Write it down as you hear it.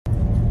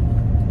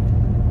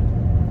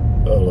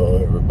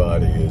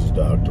everybody, it's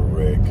Dr.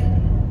 Rick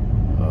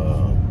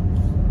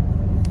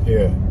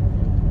here.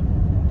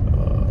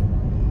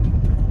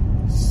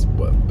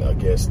 I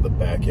guess the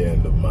back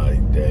end of my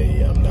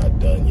day. I'm not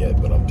done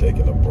yet, but I'm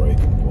taking a break.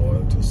 I'm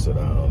going to sit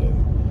down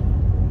and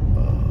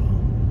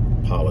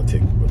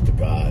politic with the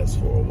guys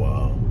for a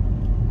while.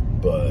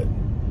 But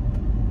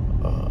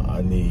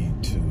I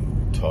need to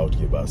talk to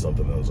you about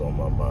something that was on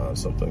my mind,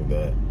 something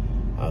that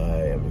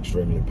I am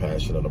extremely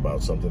passionate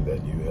about, something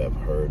that you have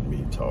heard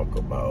me talk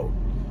about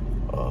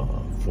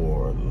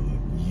for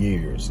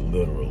years,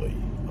 literally.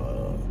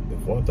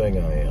 If one thing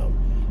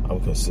I'm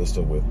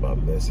consistent with my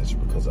message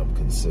because I'm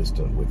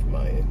consistent with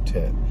my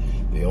intent.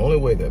 The only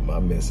way that my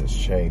message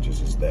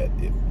changes is that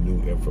if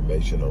new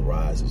information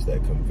arises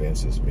that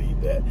convinces me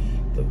that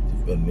the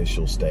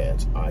initial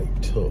stance I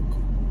took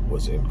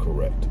was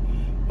incorrect.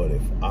 But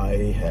if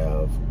I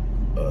have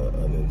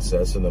an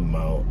incessant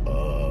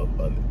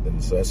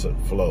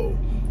flow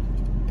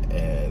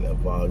and a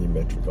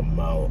volumetric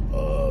amount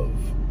of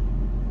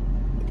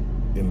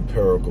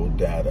empirical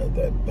data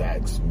that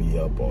backs me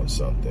up on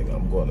something,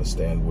 I'm going to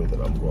stand with it,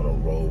 I'm going to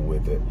roll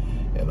with it,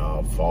 and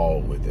I'll fall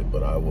with it,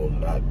 but I will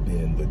not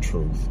bend the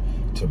truth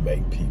to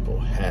make people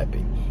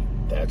happy.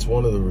 That's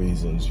one of the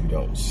reasons you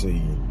don't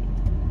see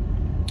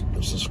the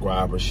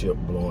subscribership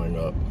blowing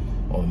up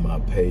on my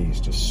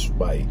page,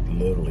 despite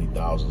literally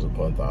thousands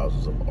upon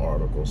thousands of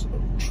articles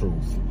of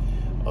truth,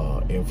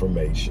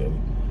 information,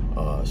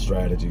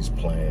 strategies,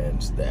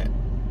 plans that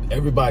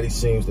everybody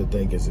seems to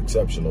think is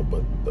exceptional,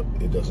 but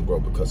it doesn't grow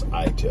because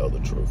I tell the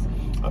truth.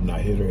 I'm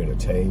not here to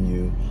entertain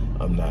you.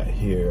 I'm not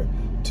here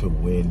to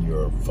win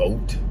your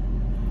vote.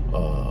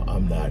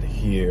 I'm not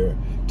here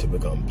to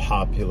become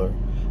popular.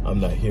 I'm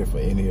not here for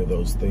any of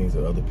those things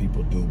that other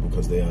people do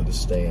because they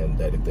understand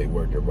that if they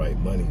work it right,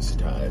 money's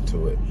tied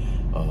to it.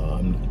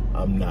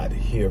 I'm not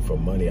here for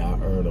money. I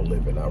earn a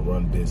living. I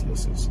run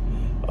businesses.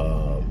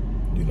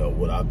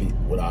 Would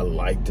I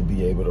like to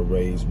be able to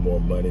raise more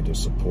money to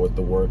support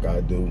the work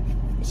I do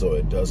so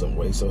it doesn't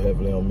weigh so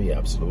heavily on me?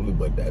 Absolutely,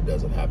 but that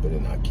doesn't happen,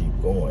 and I keep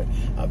going.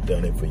 I've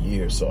done it for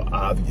years, so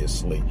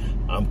obviously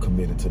I'm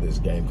committed to this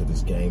game because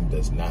this game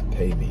does not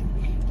pay me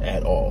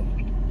at all.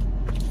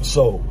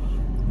 So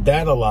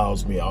that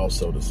allows me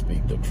also to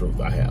speak the truth.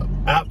 I have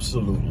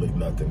absolutely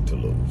nothing to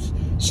lose.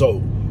 So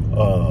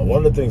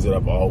one of the things that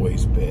I've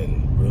always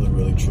been really,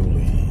 really,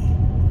 truly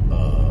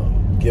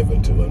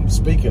given to, and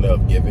speaking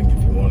of giving,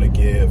 if you want to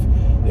give,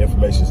 the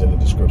information's in the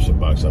description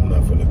box. I'm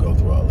not going to go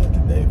through all that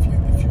today.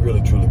 If you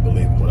really truly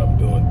believe in what I'm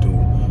doing, do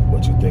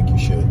what you think you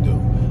should do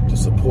to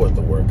support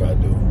the work I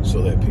do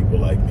so that people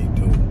like me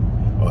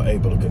are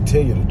able to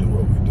continue to do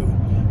what we do.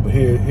 But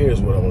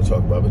here's what I want to talk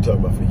about. I've been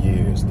talking about for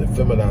years, the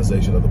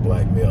feminization of the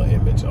black male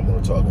image. I'm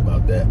going to talk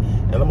about that.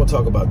 And I'm going to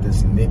talk about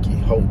this Nikki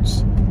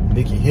Hiltz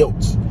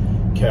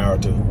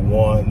character who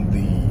won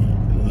the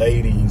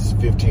ladies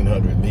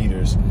 1,500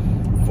 meters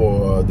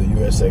for the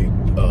USA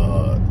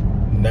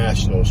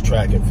Nationals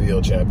track and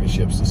field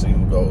championships to see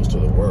who goes to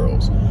the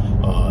Worlds.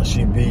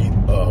 She beat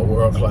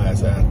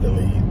world-class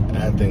athlete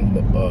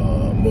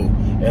Mu.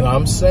 And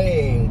I'm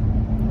saying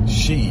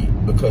she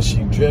because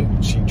she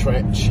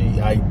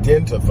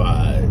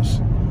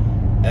identifies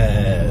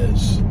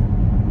as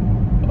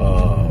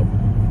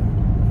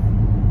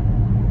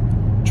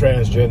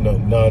transgender,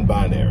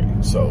 non-binary.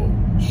 So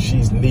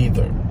she's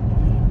neither,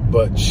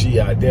 but she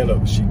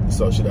identifies.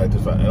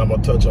 And I'm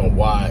gonna touch on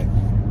why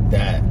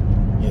that.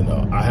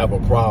 I have a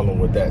problem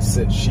with that.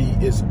 Since she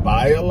is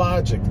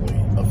biologically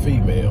a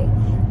female,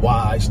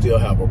 why I still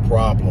have a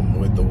problem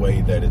with the way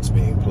that it's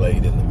being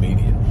played in the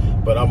media.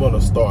 But I'm going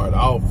to start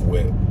off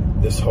with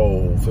this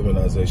whole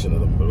feminization of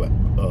the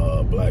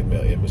black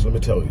male image. Let me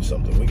tell you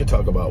something. We can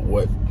talk about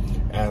what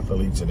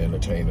athletes and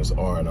entertainers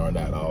are and are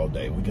not all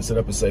day. We can sit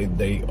up and say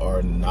they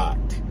are not.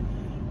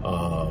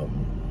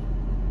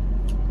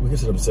 We can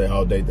sit up and say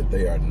all day that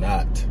they are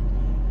not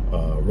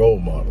role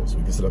models.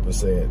 We can sit up and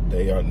say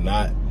they are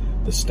not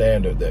the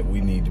standard that we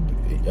need to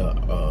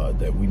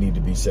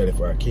be setting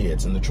for our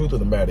kids. And the truth of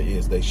the matter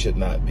is they should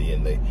not be.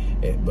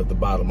 But the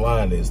bottom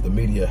line is the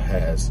media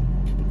has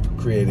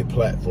created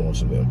platforms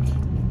for them.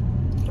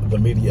 The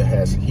media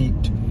has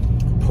heaped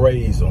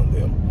praise on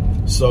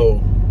them.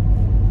 So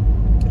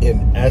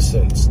in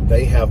essence,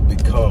 they have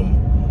become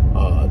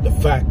de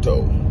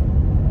facto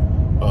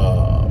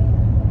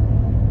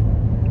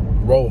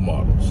role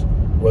models,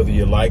 whether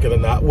you like it or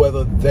not,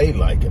 whether they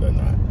like it or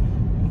not.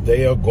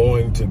 They are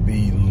going to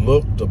be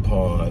looked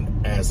upon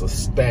as a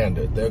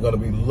standard. They're going to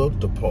be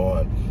looked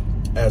upon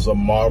as a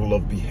model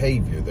of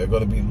behavior. They're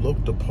going to be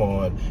looked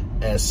upon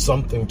as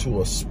something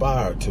to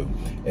aspire to.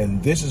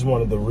 And this is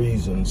one of the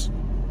reasons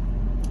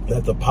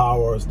that the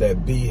powers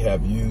that be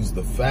have used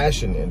the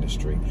fashion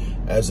industry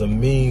as a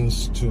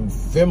means to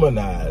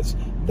feminize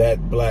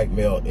that black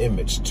male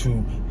image,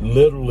 to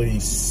literally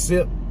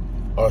seep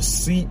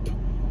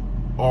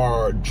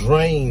or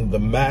drain the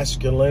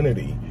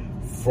masculinity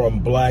from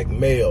black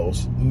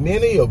males,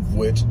 many of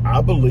which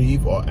I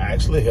believe are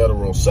actually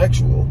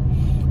heterosexual,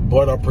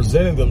 but are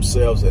presenting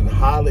themselves in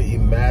highly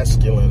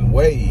masculine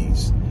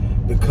ways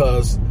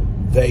because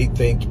they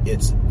think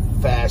it's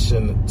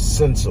fashion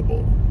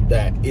sensible,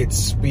 that it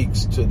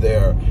speaks to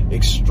their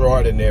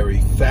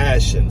extraordinary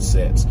fashion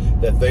sense,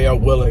 that they are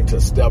willing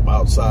to step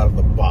outside of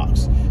the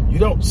box. You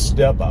don't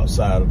step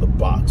outside of the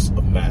box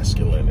of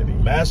masculinity.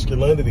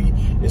 Masculinity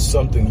is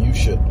something you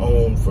should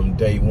own from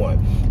day one.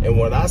 And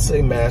when I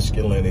say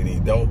masculinity,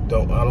 I don't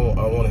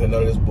want to hear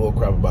none of this bull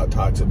crap about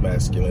toxic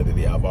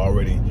masculinity. I've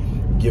already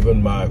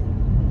given my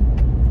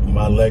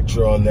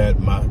lecture on that,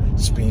 my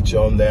speech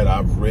on that.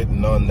 I've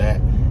written on that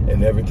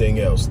and everything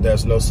else.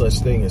 There's no such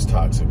thing as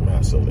toxic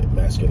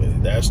masculinity.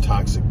 There's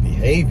toxic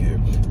behavior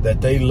that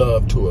they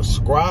love to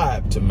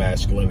ascribe to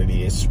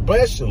masculinity,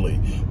 especially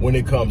when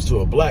it comes to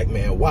a black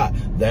man. Why?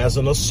 There's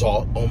an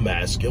assault on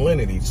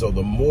masculinity. So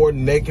the more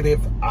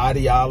negative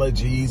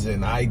ideologies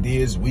and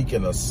ideas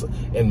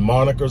and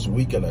monikers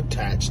we can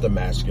attach to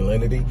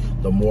masculinity,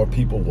 the more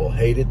people will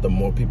hate it, the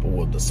more people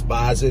will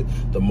despise it,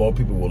 the more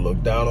people will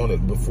look down on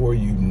it. Before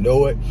you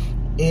know it,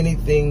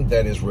 anything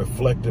that is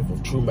reflective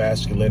of true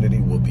masculinity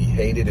will be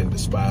hated and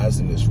despised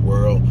in this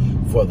world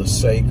for the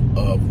sake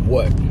of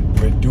what?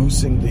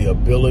 Reducing the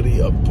ability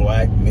of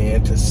black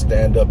men to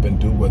stand up and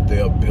do what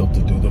they're built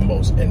to do the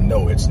most. And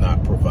no, it's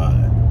not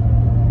provide.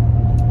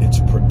 It's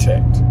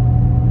protect.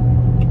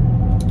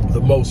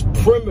 The most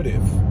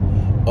primitive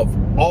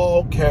of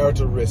all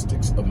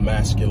characteristics of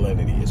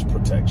masculinity is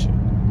protection.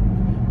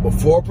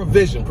 Before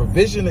provision.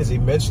 Provision is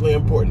immensely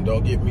important.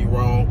 Don't get me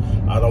wrong.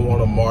 I don't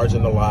want to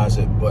marginalize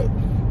it, but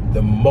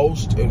the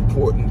most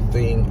important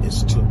thing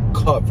is to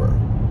cover,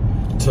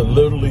 to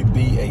literally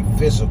be a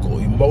physical,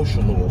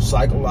 emotional,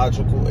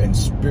 psychological, and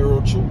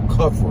spiritual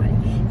covering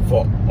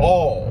for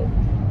all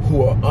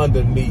who are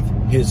underneath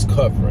his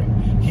covering.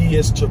 He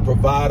is to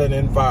provide an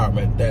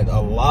environment that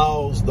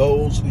allows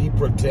those he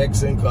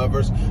protects and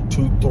covers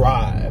to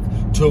thrive,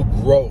 to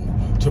grow,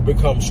 to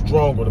become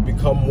stronger, to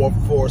become more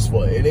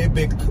forceful. And it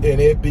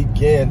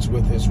begins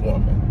with his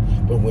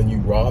woman. But when you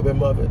rob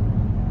him of it,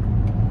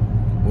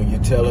 when you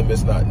tell him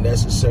it's not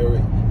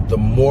necessary, the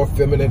more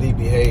feminine he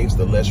behaves,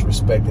 the less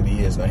respected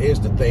he is. Now, here's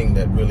the thing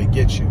that really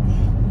gets you.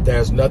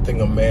 There's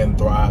nothing a man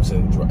thrives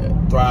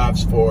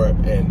for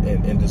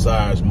and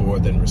desires more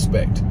than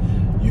respect.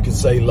 You can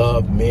say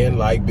love. Men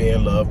like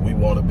being loved. We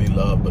want to be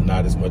loved, but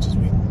not as much as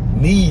we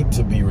need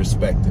to be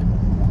respected.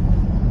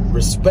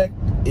 Respect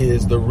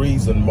is the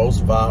reason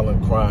most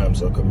violent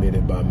crimes are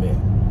committed by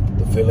men.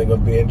 The feeling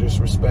of being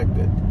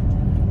disrespected.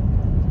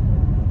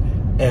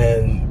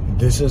 And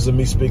this isn't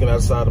me speaking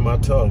outside of my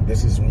tongue.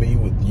 This is me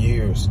with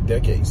years,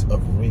 decades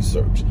of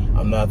research.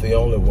 I'm not the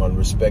only one.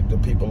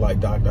 Respected people like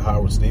Dr.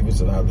 Howard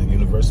Stevenson out of the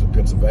University of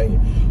Pennsylvania.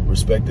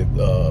 Respected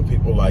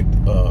people like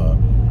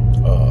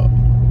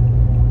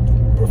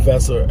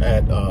professor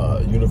at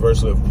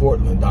University of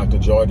Portland, Dr.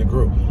 Joy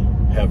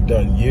DeGruy, have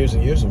done years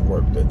and years of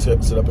work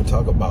to sit up and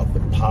talk about the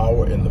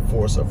power and the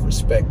force of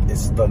respect.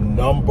 It's the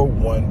number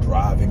one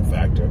driving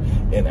factor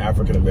in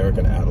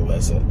African-American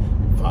adolescent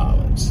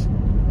violence.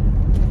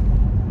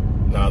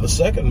 Now, the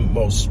second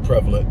most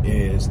prevalent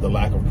is the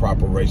lack of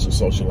proper racial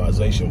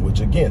socialization, which,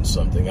 again,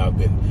 something I've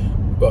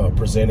been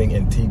presenting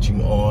and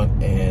teaching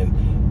on and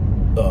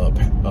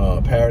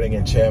parroting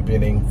and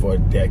championing for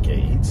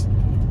decades.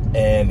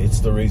 And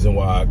it's the reason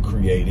why I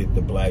created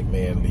the Black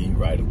Man Lead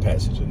Rite of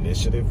Passage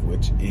Initiative,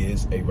 which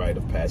is a rite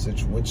of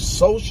passage which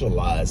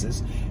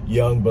socializes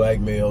young black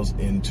males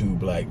into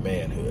black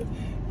manhood.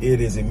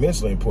 It is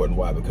immensely important.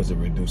 Why? Because it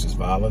reduces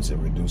violence, it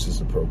reduces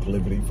the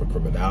proclivity for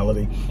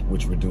criminality,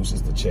 which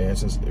reduces the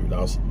chances. It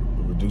also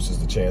reduces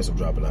the chance of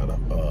dropping out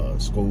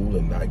of school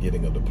and not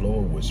getting a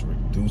diploma, which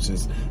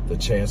reduces the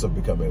chance of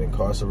becoming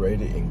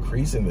incarcerated,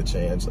 increasing the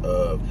chance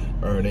of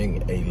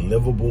earning a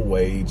livable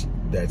wage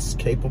that's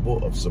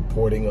capable of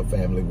supporting a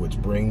family, which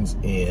brings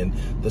in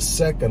the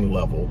second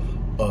level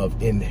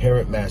of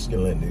inherent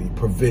masculinity,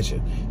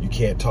 provision. You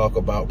can't talk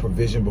about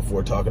provision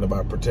before talking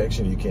about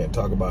protection. You can't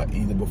talk about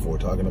either before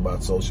talking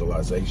about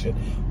socialization,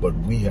 but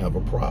we have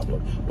a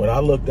problem. When I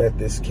looked at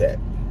this cat,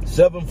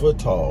 7 foot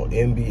tall,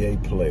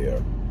 NBA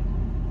player,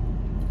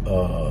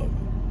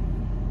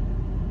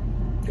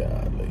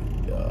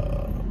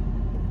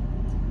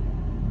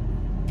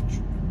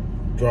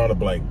 drawing a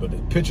blank, but the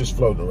picture's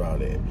floating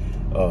around there.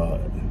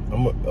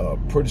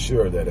 I'm pretty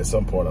sure that at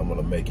some point I'm going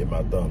to make it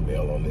my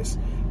thumbnail on this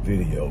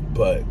video,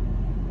 but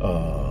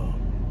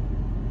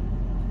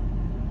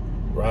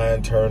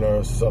Ryan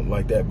Turner, something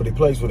like that, but he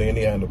plays for the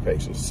Indiana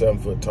Pacers, 7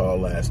 foot tall,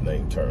 last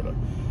name Turner.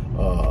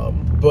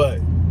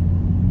 But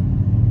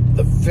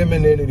the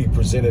femininity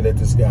presented at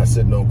this guy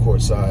sitting on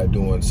courtside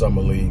doing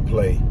summer league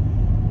play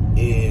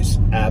is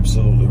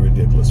absolutely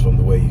ridiculous, from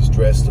the way he's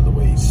dressed to the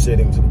way he's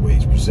sitting to the way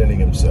he's presenting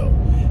himself.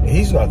 And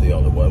he's not the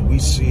only one. We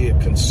see it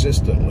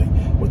consistently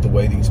with the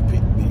way these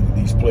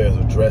players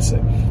are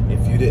dressing.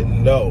 If you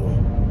didn't know,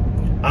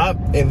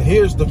 and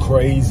here's the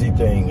crazy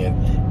thing,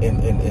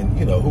 and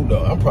you know, who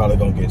knows, I'm probably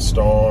gonna get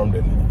stormed,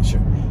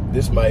 and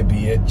this might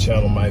be it,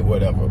 channel might,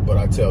 whatever, but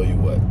I tell you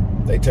what,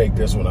 they take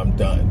this one, I'm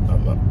done.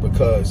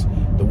 Because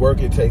the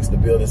work it takes to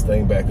build this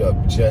thing back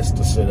up just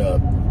to sit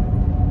up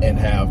and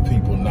have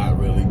people not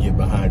really get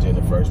behind you in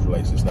the first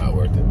place, it's not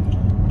worth it.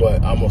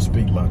 but I'm gonna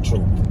speak my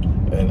truth,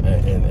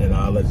 and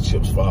I'll let the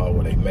chips fall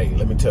where they may.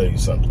 Let me tell you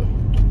something.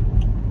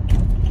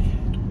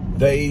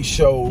 They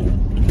show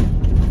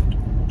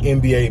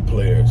NBA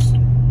players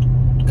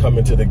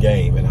coming to the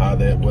game and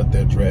what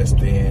they're dressed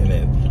in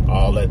and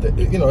all that.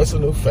 It's a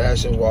new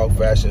fashion walk,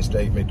 fashion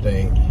statement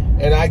thing,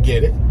 and I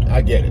get it.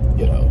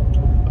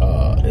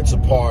 It's a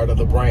part of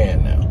the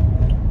brand now.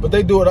 But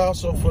they do it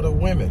also for the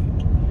women,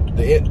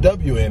 the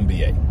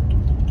WNBA.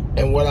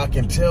 And what I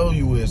can tell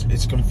you is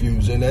it's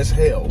confusing as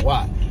hell.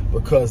 Why?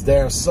 Because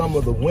there are some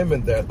of the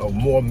women that are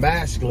more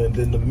masculine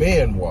than the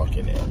men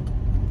walking in.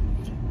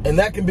 And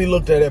that can be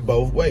looked at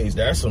both ways.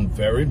 There are some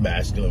very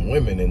masculine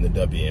women in the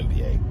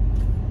WNBA.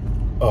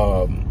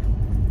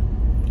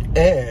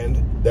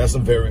 And there's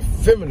some very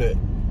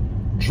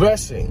feminine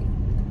dressing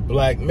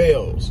black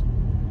males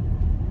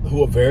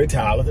who are very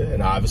talented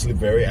and obviously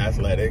very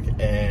athletic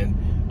and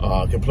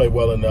can play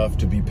well enough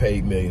to be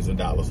paid millions of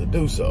dollars to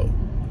do so.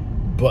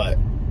 But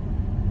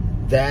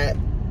that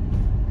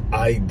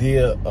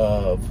idea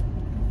of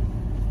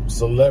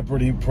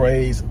celebrity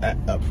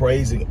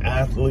praising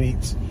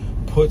athletes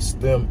puts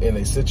them in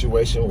a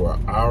situation where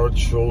our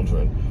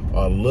children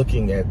are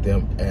looking at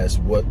them as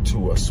what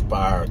to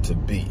aspire to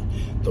be.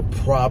 The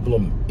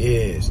problem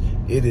is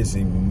it is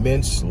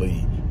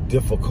immensely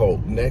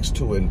difficult, next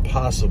to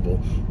impossible,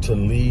 to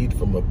lead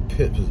from a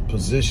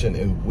position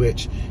in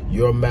which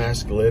your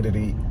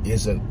masculinity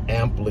isn't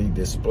amply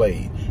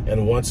displayed.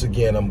 And once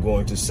again, I'm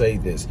going to say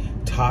this: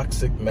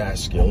 toxic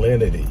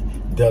masculinity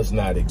does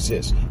not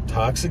exist.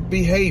 Toxic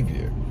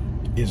behavior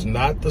is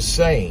not the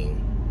same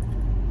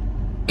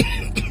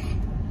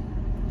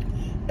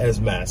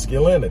as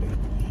masculinity.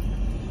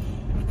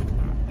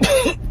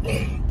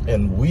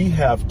 And we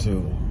have to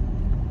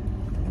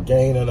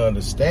gain an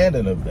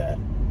understanding of that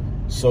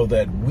so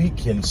that we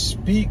can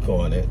speak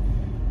on it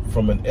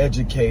from an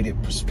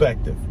educated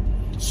perspective.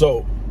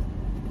 So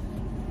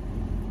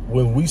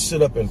when we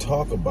sit up and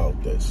talk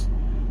about this,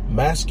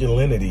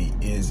 masculinity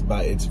is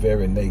by its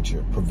very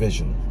nature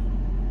provisional,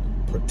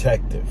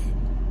 protective,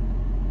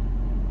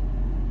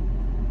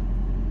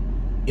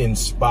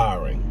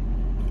 inspiring.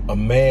 A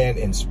man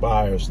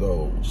inspires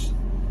those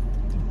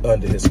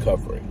under his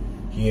covering.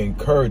 He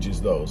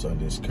encourages those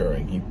under his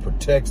covering. He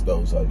protects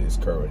those under his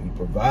covering. He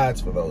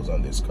provides for those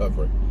under his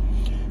covering.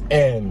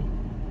 And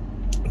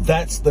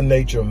that's the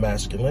nature of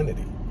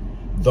masculinity.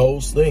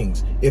 Those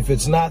things. If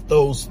it's not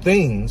those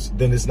things,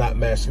 then it's not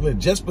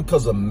masculine. Just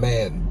because a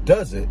man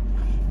does it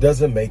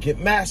doesn't make it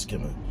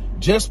masculine.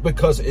 Just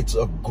because it's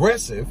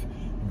aggressive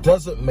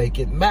doesn't make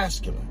it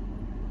masculine.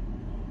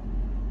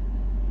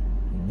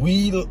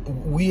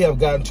 We have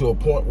gotten to a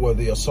point where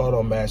the assault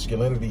on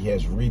masculinity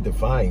has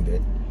redefined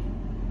it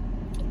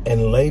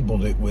and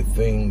labeled it with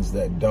things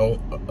that don't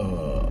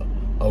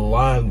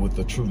align with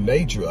the true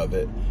nature of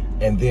it,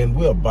 and then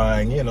we're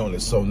buying in on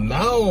it. So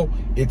now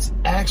it's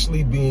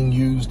actually being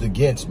used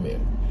against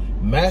men.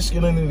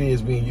 Masculinity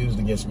is being used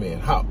against men.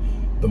 How?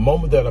 The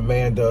moment that a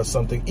man does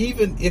something,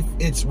 even if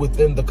it's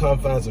within the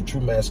confines of true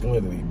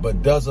masculinity,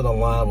 but doesn't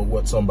align with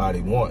what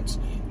somebody wants,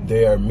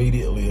 they are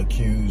immediately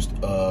accused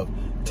of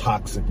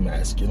toxic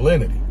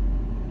masculinity.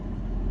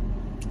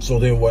 So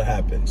then what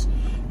happens?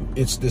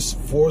 It's this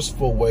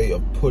forceful way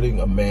of putting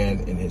a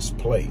man in his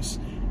place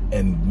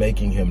and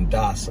making him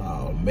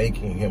docile,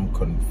 making him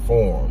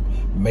conform,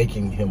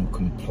 making him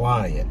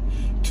compliant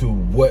to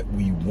what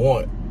we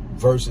want,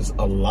 versus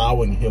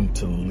allowing him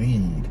to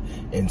lead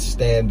and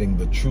standing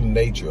the true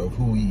nature of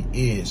who he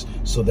is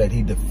so that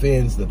he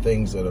defends the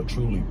things that are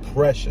truly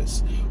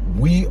precious.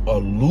 We are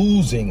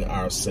losing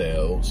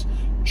ourselves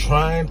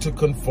trying to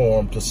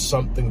conform to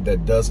something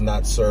that does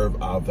not serve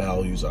our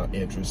values, our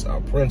interests,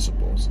 our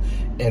principles.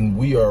 And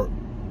we are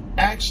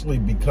actually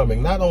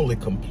becoming not only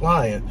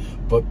compliant,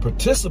 but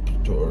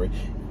participatory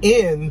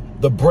in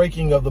the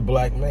breaking of the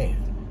black man.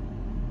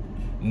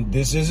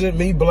 This isn't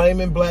me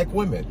blaming black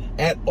women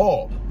at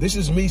all. This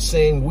is me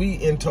saying we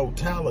in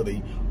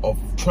totality are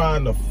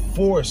trying to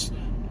force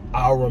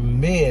our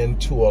men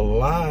to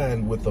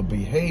align with a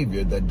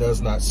behavior that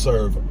does not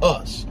serve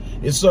us.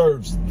 It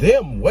serves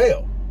them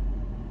well,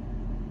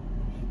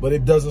 but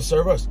it doesn't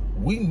serve us.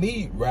 We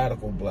need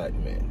radical black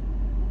men.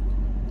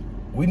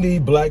 We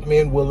need black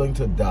men willing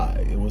to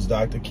die. It was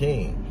Dr.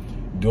 King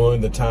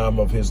during the time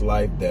of his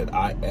life that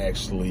I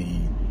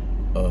actually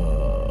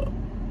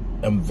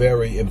am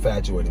very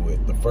infatuated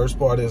with. The first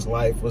part of his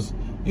life was,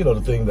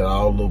 the thing that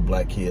all little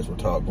black kids were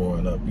taught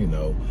growing up,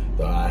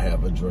 the I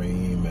have a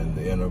dream and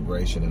the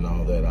integration and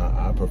all that.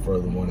 I prefer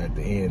the one at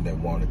the end that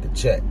wanted to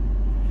check.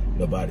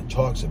 Nobody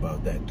talks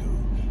about that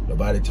dude.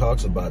 Nobody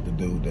talks about the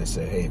dude that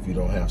said, hey, if you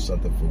don't have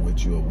something for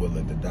which you are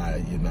willing to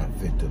die, you're not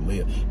fit to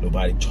live.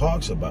 Nobody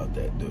talks about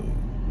that dude.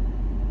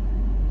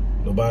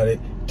 Nobody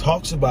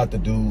talks about the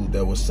dude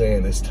that was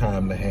saying it's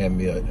time to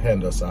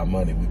hand us our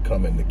money. We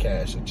come into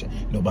cash and change.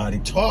 Nobody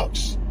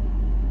talks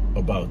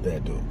about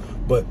that dude.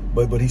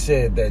 But he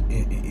said that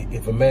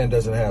if a man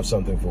doesn't have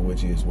something for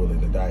which he is willing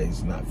to die,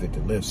 he's not fit to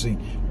live. See,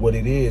 what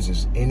it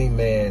is any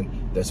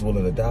man that's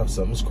willing to die for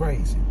something is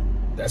crazy.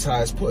 That's how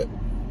it's put.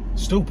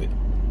 Stupid.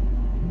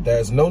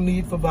 There's no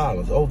need for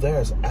violence. Oh,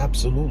 there's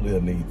absolutely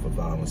a need for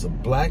violence. A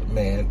black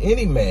man,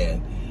 any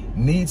man,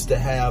 needs to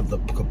have the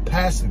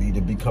capacity to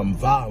become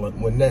violent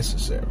when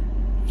necessary.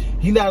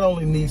 He not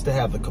only needs to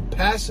have the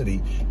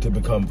capacity to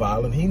become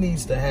violent, he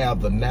needs to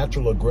have the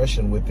natural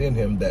aggression within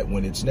him that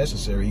when it's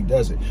necessary, he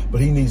does it. But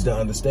he needs to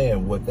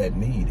understand what that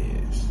need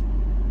is.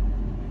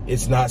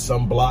 It's not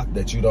some block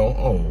that you don't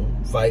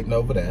own, fighting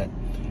over that.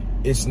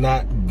 It's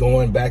not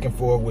going back and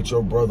forth with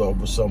your brother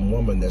over some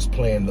woman that's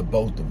playing the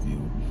both of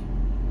you.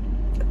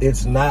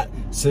 It's not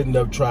sitting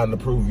up trying to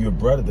prove you're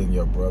better than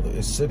your brother.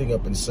 It's sitting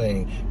up and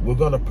saying, we're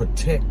going to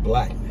protect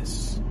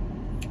blackness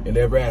in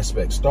every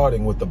aspect,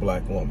 starting with the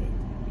black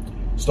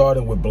woman,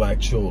 starting with black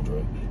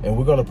children. And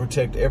we're going to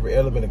protect every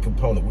element and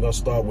component. We're going to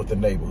start with the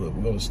neighborhood.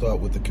 We're going to start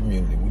with the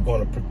community. We're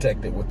going to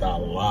protect it with our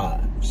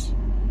lives.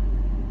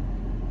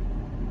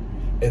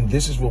 And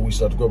this is what we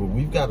start to grow. But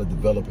we've got to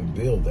develop and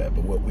build that.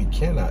 But what we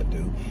cannot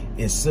do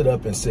is sit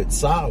up and sit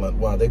silent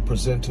while they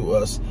present to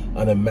us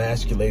an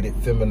emasculated,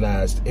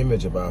 feminized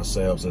image of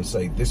ourselves and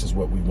say, this is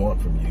what we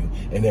want from you,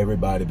 and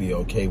everybody be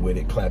okay with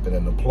it, clapping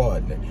and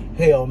applauding it.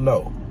 Hell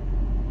no.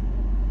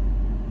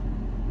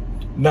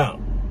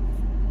 Now,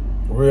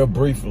 real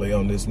briefly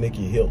on this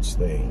Nikki Hiltz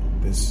thing,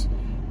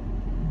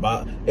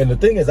 and the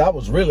thing is, I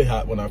was really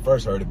hot when I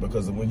first heard it,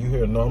 because when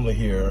you normally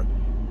hear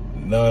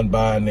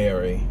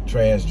non-binary,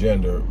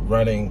 transgender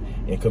running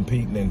and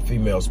competing in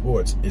female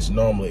sports, is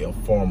normally a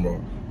former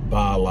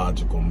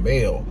biological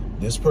male.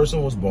 This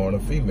person was born a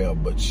female,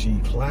 but she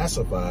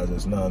classifies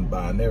as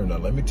non-binary. Now,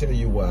 let me tell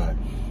you why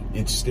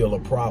it's still a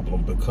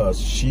problem, because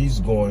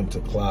she's going to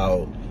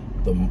cloud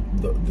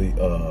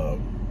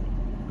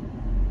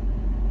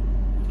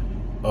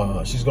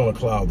she's going to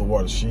cloud the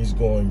water. She's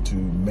going to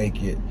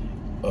make it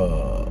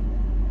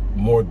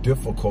more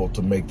difficult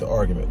to make the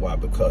argument. Why?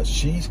 Because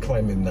she's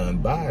claiming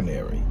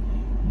non-binary,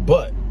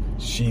 but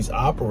she's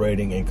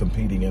operating and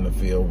competing in a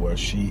field where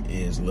she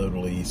is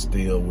literally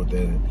still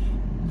within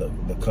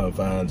the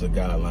confines of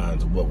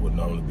guidelines of what would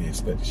normally be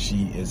expected.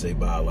 She is a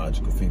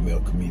biological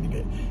female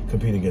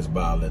competing against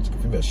biological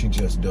female. She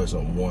just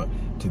doesn't want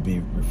to be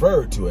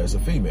referred to as a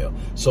female.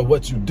 So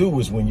what you do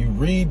is, when you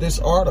read this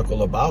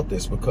article about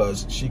this,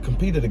 because she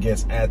competed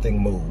against Athing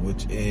Mu,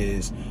 which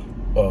is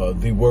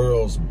the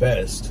world's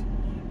best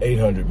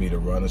 800-meter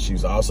runner.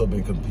 She's also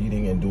been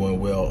competing and doing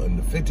well in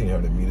the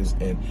 1500 meters.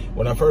 And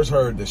when I first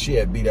heard that she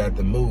had beat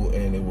Athing Mu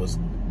and it was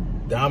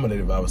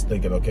dominative, I was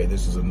thinking, okay,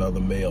 this is another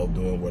male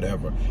doing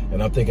whatever.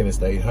 And I'm thinking it's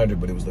the 800,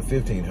 but it was the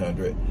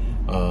 1500.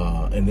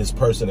 And this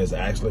person has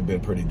actually been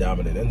pretty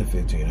dominant in the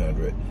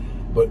 1500.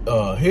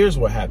 But here's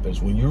what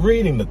happens when you're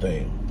reading the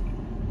thing.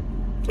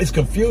 It's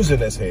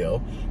confusing as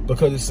hell,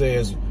 because it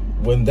says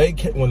when they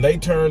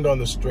turned on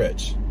the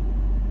stretch,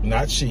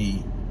 not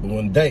she, but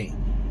when they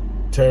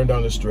turned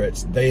on the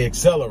stretch, they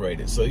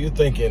accelerated. So you're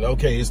thinking,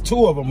 okay, it's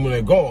two of them when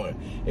they're going.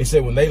 They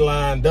said when they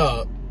lined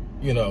up,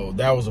 you know,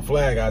 that was a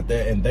flag out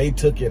there, and they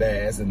took it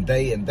as, and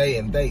they.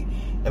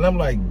 And I'm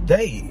like,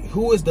 they,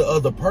 who is the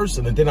other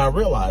person? And then I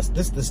realized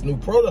this new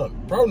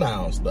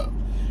pronoun stuff.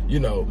 You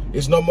know,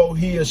 it's no more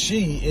he or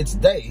she, it's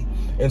they.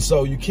 And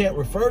so you can't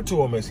refer to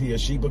them as he or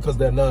she because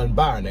they're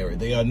non-binary.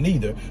 They are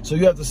neither. So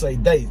you have to say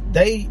they.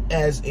 They,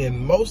 as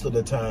in most of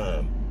the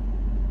time,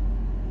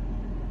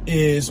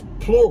 is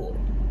plural.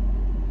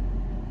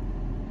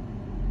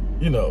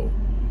 You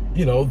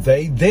know,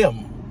 they,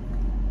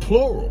 them,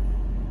 plural.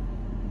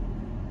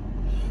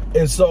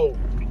 And so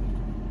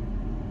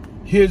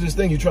here's this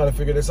thing, you're trying to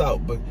figure this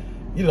out. But,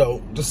 you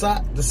know,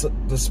 despite,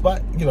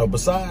 you know,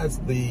 besides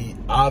the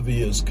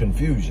obvious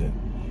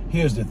confusion,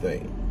 here's the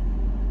thing.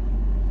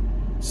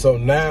 So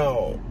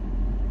now,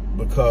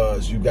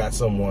 because you got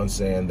someone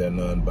saying they're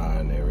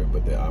non-binary,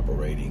 but they're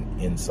operating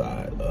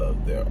inside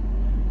of their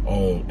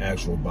own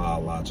actual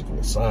biological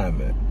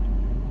assignment,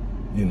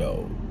 you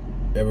know,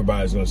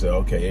 everybody's going to say,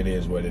 okay, it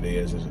is what it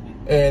is.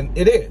 And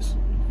it is.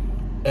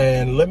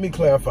 And let me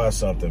clarify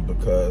something,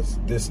 because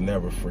this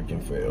never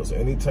freaking fails.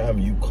 Anytime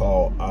you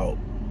call out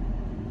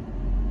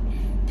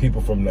people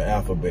from the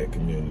alphabet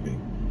community,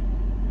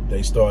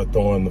 they start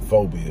throwing the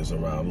phobias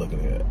around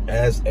looking at it.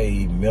 As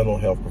a mental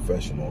health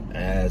professional,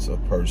 as a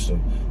person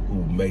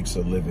who makes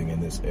a living in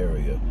this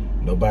area,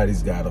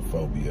 nobody's got a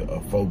phobia. A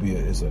phobia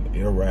is an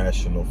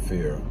irrational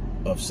fear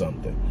of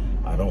something.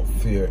 I don't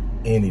fear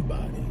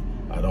anybody.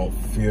 I don't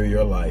fear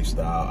your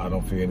lifestyle. I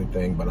don't fear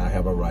anything, but I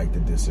have a right to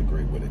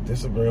disagree with it.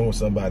 Disagreeing with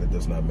somebody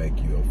does not make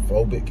you a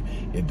phobic.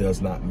 It does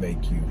not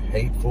make you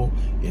hateful.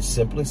 It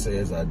simply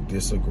says I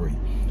disagree.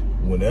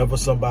 Whenever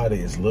somebody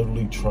is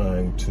literally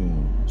trying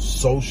to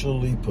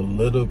socially,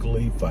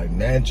 politically,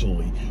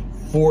 financially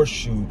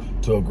force you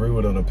to agree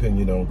with an opinion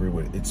you don't agree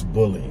with, it's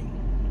bullying.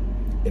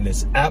 And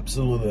it's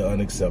absolutely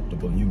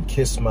unacceptable. You can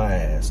kiss my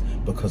ass,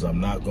 because I'm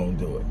not going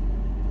to do it.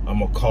 I'm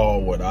going to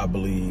call what I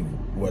believe.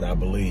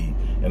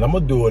 And I'm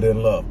going to do it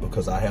in love,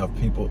 because I have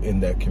people in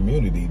that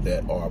community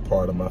that are a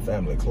part of my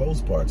family,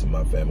 close parts of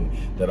my family,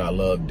 that I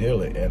love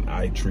dearly. And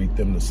I treat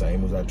them the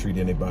same as I treat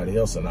anybody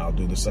else. And I'll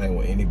do the same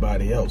with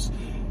anybody else.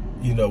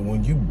 You know,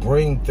 when you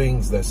bring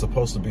things that's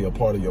supposed to be a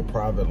part of your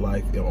private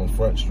life on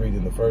Front Street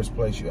in the first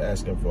place, you're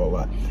asking for a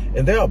lot.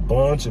 And there are a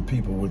bunch of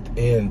people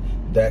within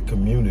that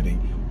community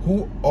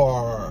who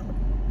are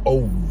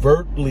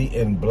overtly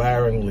and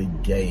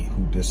blaringly gay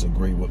who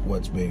disagree with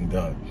what's being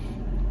done.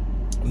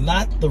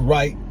 Not the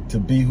right to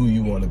be who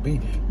you want to be,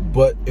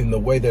 but in the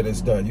way that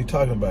it's done. You're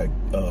talking about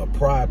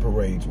pride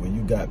parades where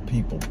you got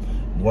people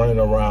running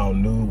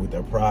around nude with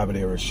their private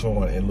areas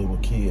showing and little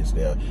kids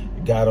there.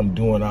 You got them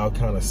doing all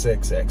kind of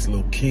sex acts,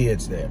 little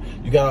kids there.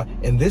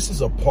 And this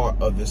is a part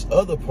of this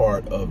other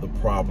part of the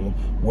problem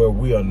where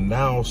we are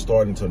now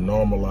starting to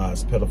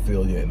normalize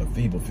pedophilia and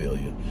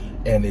ephebophilia,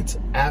 and it's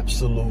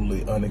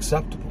absolutely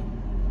unacceptable.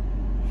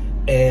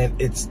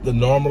 And it's the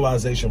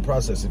normalization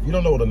process. If you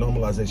don't know what a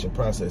normalization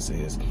process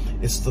is,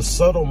 it's the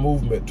subtle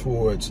movement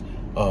towards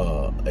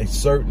a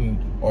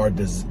certain or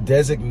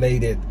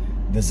designated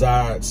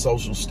desired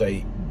social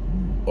state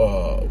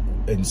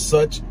in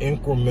such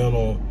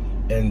incremental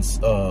and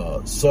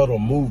subtle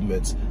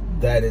movements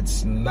that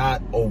it's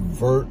not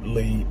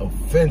overtly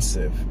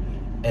offensive,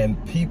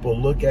 and people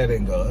look at it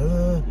and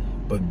go,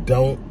 but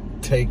don't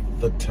take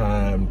the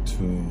time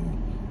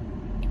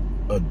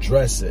to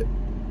address it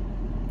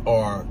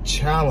or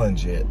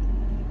challenge it.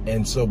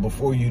 And so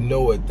before you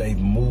know it, they've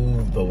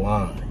moved the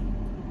line.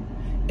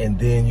 And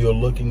then you're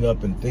looking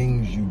up and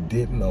things you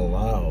didn't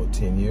allow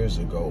 10 years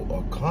ago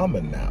are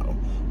common now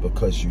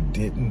because you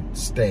didn't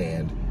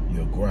stand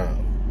your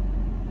ground.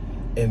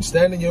 And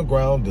standing your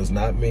ground does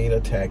not mean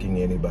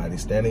attacking anybody.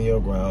 Standing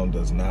your ground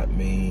does not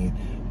mean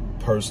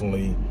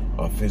personally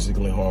or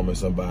physically harming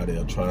somebody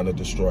or trying to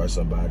destroy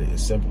somebody.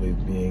 It's simply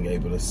being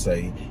able to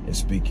say and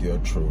speak your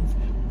truth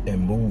and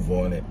move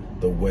on it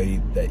the way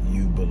that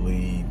you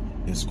believe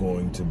is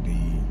going to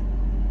be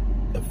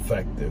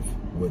effective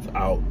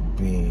without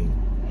being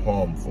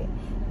harmful.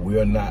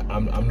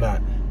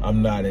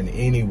 I'm not in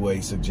any way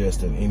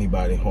suggesting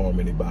anybody harm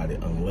anybody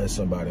unless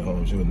somebody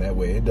harms you. And that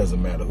way, it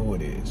doesn't matter who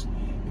it is.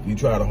 If you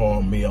try to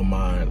harm me or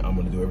mine, I'm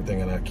going to do everything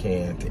that I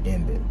can to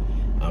end it.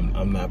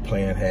 I'm not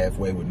playing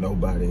halfway with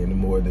nobody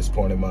anymore at this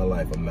point in my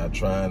life. I'm not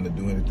trying to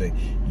do anything.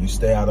 You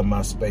stay out of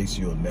my space,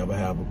 you'll never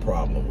have a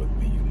problem with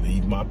me. You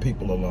leave my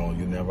people alone,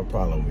 you'll never have a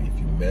problem with me. If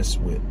you mess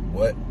with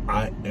what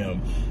I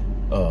am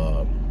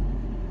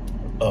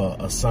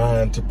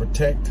assigned to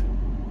protect,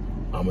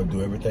 I'm going to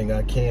do everything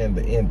I can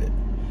to end it.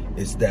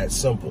 It's that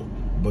simple.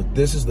 But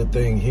this is the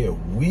thing here.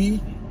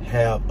 We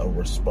have a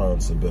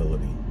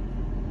responsibility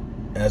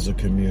as a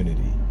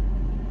community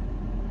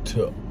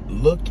to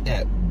look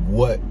at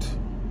what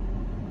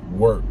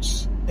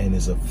works and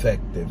is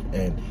effective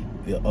and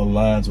it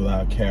aligns with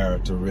our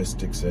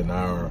characteristics and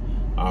our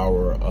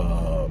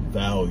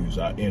values,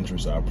 our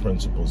interests, our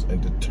principles,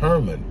 and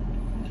determine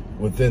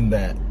within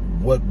that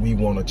what we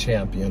want to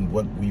champion,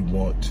 what we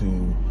want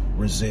to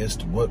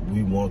resist, what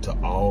we want to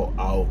all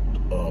out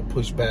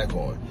push back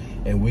on.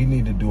 And we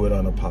need to do it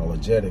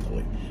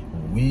unapologetically.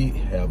 We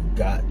have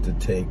got to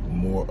take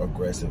more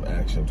aggressive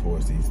action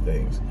towards these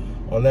things.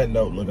 On that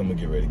note, look, I'm gonna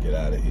get ready to get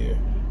out of here,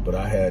 but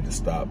I had to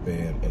stop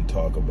in and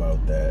talk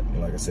about that.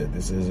 And like I said,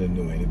 this isn't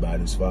new.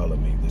 Anybody's followed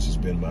me, this has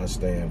been my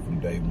stand from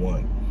day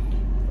one.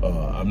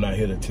 I'm not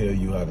here to tell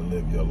you how to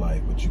live your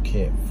life, but you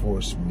can't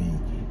force me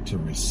to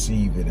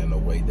receive it in a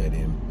way that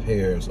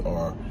impairs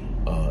upon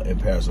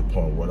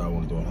what I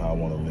want to do and how I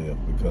want to live,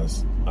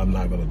 because I'm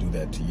not going to do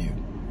that to you,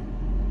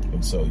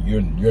 and so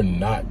you're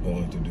not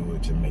going to do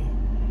it to me.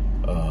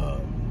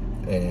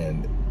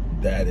 And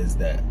that is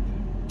that.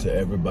 To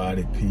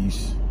everybody,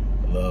 peace,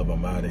 love.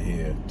 I'm out of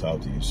here.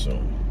 Talk to you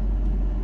soon.